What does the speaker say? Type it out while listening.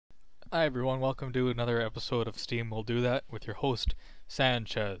Hi everyone, welcome to another episode of Steam Will Do That with your host,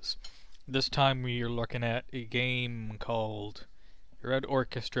 Sanchez. This time we are looking at a game called Red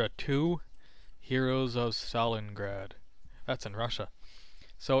Orchestra 2, Heroes of Stalingrad. That's in Russia.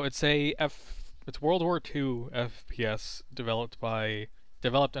 So it's it's World War II FPS developed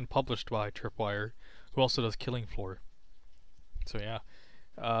and published by Tripwire, who also does Killing Floor. So yeah,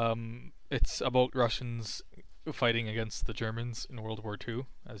 it's about Russians fighting against the Germans in World War II,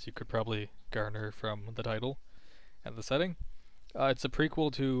 as you could probably garner from the title and the setting. It's a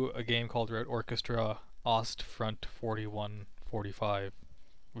prequel to a game called Red Orchestra Ostfront 4145,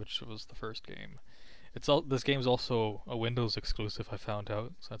 which was the first game. This game's also a Windows exclusive, I found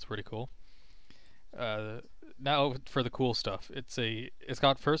out, so that's pretty cool. Now for the cool stuff. It's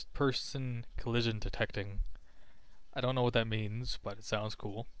got first-person collision detecting. I don't know what that means, but it sounds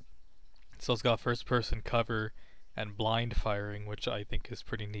cool. So it's got first-person cover and blind firing, which I think is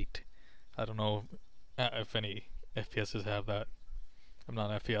pretty neat. I don't know if any FPSs have that. I'm not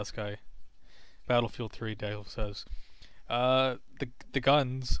an FPS guy. Battlefield 3 Dale says. The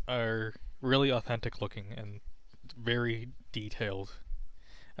guns are really authentic looking and very detailed.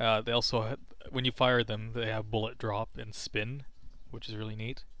 They also, when you fire them, they have bullet drop and spin, which is really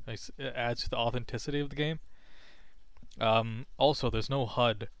neat. It adds to the authenticity of the game. Also, there's no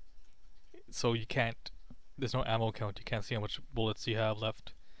HUD. So there's no ammo count, you can't see how much bullets you have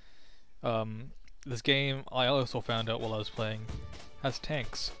left. This game, I also found out while I was playing, has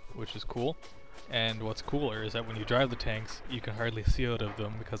tanks, which is cool. And what's cooler is that when you drive the tanks, you can hardly see out of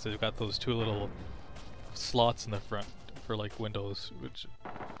them because they've got those two little slots in the front for like windows, which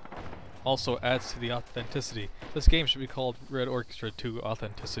also adds to the authenticity. This game should be called Red Orchestra 2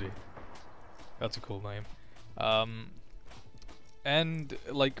 Authenticity. That's a cool name. And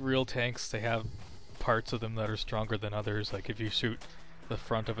like real tanks, they have parts of them that are stronger than others. Like if you shoot the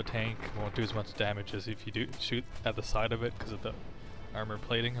front of a tank, it won't do as much damage as if you shoot at the side of it because of the armor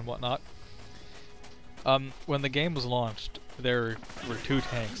plating and whatnot. When the game was launched, there were two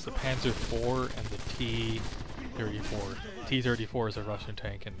tanks, the Panzer IV and the T-34. T-34 is a Russian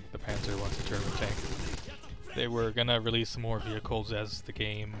tank and the Panzer I's a German tank. They were gonna release some more vehicles as the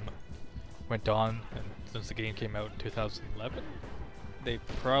game went on, and since the game came out in 2011, they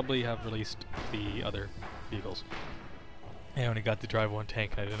probably have released the other vehicles. I only got to drive one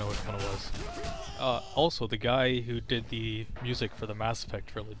tank and I didn't know which one it was. Also, the guy who did the music for the Mass Effect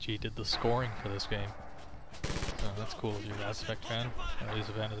trilogy did the scoring for this game. That's cool if you're a Mass Effect fan, or at least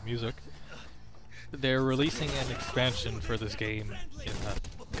a fan of the music. They're releasing an expansion for this game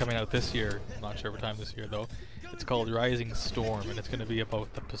coming out this year. I'm not sure what time this year though. It's called Rising Storm, and it's going to be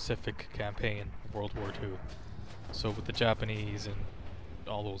about the Pacific campaign of World War II. So with the Japanese and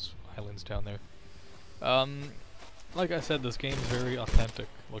all those islands down there. Like I said, this game is very authentic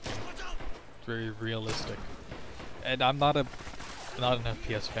looking. It's very realistic. And I'm not an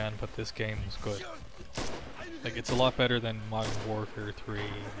FPS fan, but this game is good. Like, it's a lot better than Modern Warfare 3,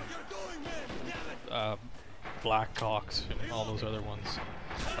 Black Ops, and all those other ones.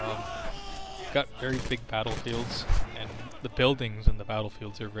 Got very big battlefields, and the buildings in the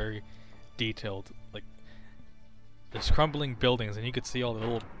battlefields are very detailed. Like, there's crumbling buildings, and you could see all the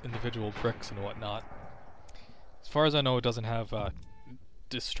little individual bricks and whatnot. As far as I know, it doesn't have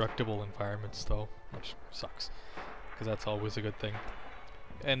destructible environments, though, which sucks, because that's always a good thing.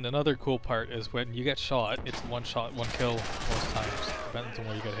 And another cool part is when you get shot, it's one shot, one kill most times. Depends on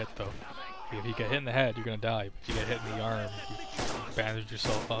where you get hit, though. If you get hit in the head, you're gonna die. But if you get hit in the arm, you bandage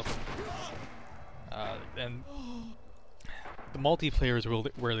yourself up. And the multiplayer is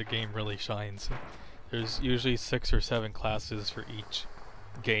where the game really shines. There's usually 6 or 7 classes for each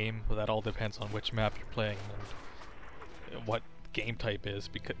game, but that all depends on which map you're playing and what game type is.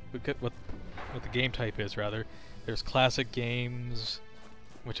 Because what the game type is, rather. There's classic games,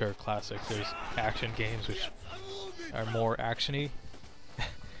 which are classic. There's action games, which are more actiony,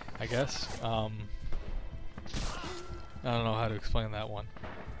 I guess. I don't know how to explain that one.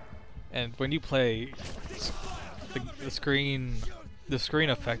 And when you play, the screen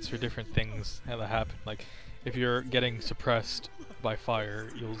effects for different things that happen. Like, if you're getting suppressed by fire,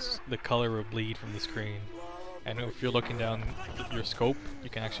 the color will bleed from the screen. And if you're looking down your scope, you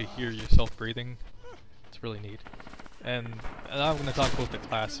can actually hear yourself breathing. It's really neat. And I'm going to talk about the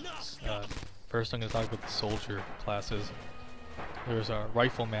classes. First I'm going to talk about the soldier classes. There's a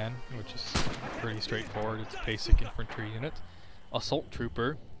rifleman, which is pretty straightforward. It's a basic infantry unit. Assault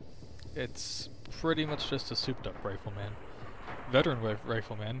trooper. It's pretty much just a souped up rifleman. Veteran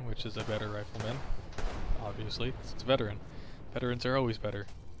rifleman, which is a better rifleman. Obviously, it's a veteran. Veterans are always better.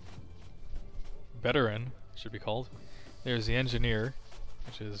 Veteran should be called. There's the engineer,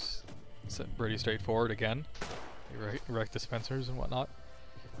 which is It's pretty straightforward again. Erect dispensers and whatnot.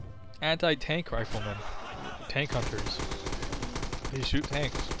 Anti-tank riflemen. Tank hunters. They shoot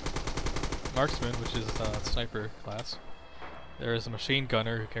tanks. Marksman, which is sniper class. There is a machine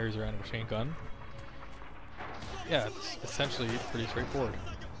gunner who carries around a machine gun. Yeah, it's essentially pretty straightforward.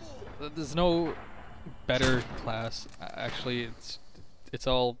 There's no better class. Actually, it's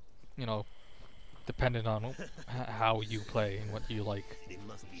all, you know, dependent on how you play and what you like.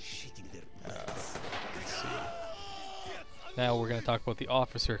 Let's see. Now we're going to talk about the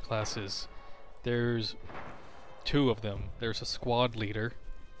officer classes. There's 2 of them. There's a squad leader.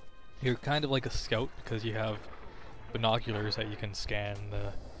 You're kind of like a scout because you have binoculars that you can scan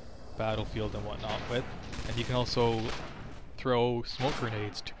the battlefield and whatnot with. And you can also throw smoke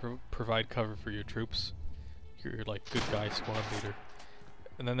grenades to provide cover for your troops. You're like good guy squad leader.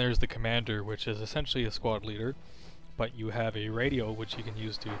 And then there's the commander, which is essentially a squad leader, but you have a radio which you can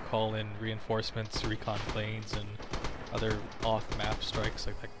use to call in reinforcements, recon planes, and other off-map strikes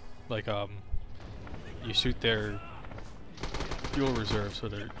you shoot their fuel reserves so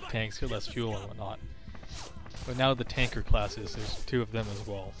their tanks get less fuel and whatnot. But now the tanker classes, there's 2 of them as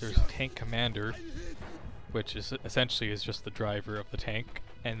well. There's a tank commander, which is essentially just the driver of the tank,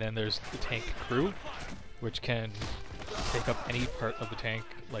 and then there's the tank crew, which can take up any part of the tank,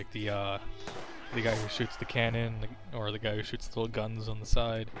 like the guy who shoots the cannon, or the guy who shoots the little guns on the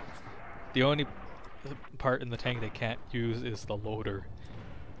side. The only part in the tank they can't use is the loader.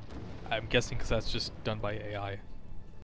 I'm guessing because that's just done by AI.